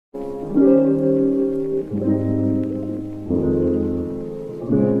Hey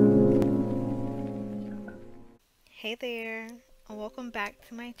there, welcome back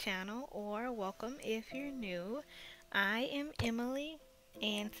to my channel, or welcome if you're new. I am Emily,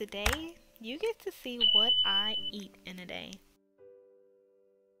 and today you get to see what I eat in a day.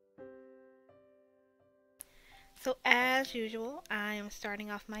 So as usual, I am starting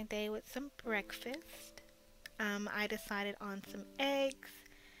off my day with some breakfast. I decided on some eggs,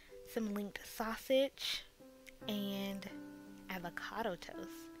 some linked sausage, and avocado toast.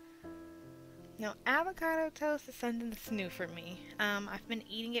 Now, avocado toast is something that's new for me. I've been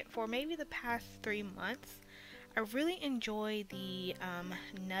eating it for maybe the past 3 months. I really enjoy the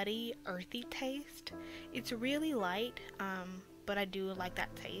nutty, earthy taste. It's really light, but I do like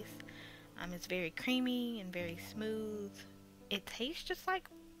that taste. It's very creamy and very smooth. It tastes just like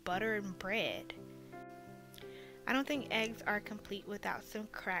butter and bread. I don't think eggs are complete without some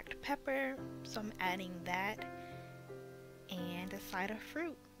cracked pepper, so I'm adding that and a side of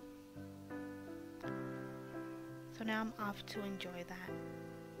fruit. So now I'm off to enjoy that.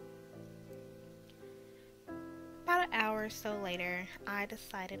 About an hour or so later, I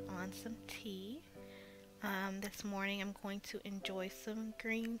decided on some tea. This morning I'm going to enjoy some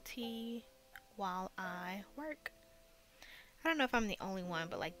green tea while I work. I don't know if I'm the only one,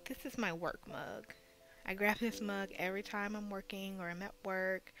 but like, this is my work mug. I grab this mug every time I'm working or I'm at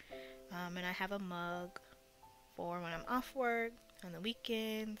work, and I have a mug for when I'm off work, on the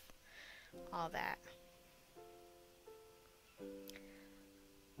weekends, all that.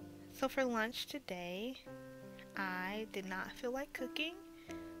 So for lunch today, I did not feel like cooking,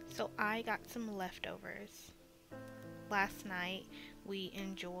 so I got some leftovers. Last night we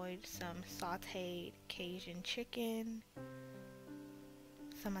enjoyed some sauteed Cajun chicken,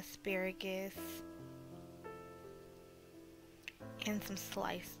 some asparagus, and some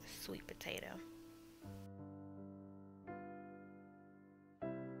sliced sweet potato.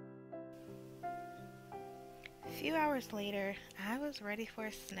 A few hours later, I was ready for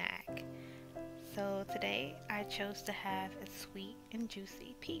a snack. So today I chose to have a sweet and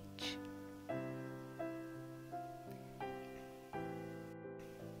juicy peach.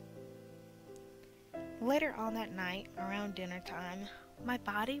 Later on that night, around dinner time, my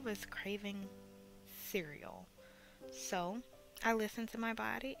body was craving cereal. So I listened to my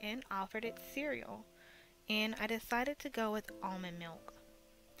body and offered it cereal. And I decided to go with almond milk.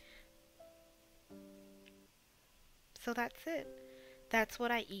 So that's it. That's what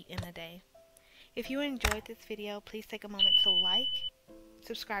I eat in a day. If you enjoyed this video, please take a moment to like,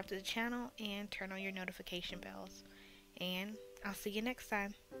 subscribe to the channel, and turn on your notification bells. And I'll see you next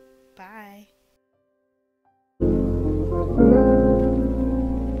time. Bye.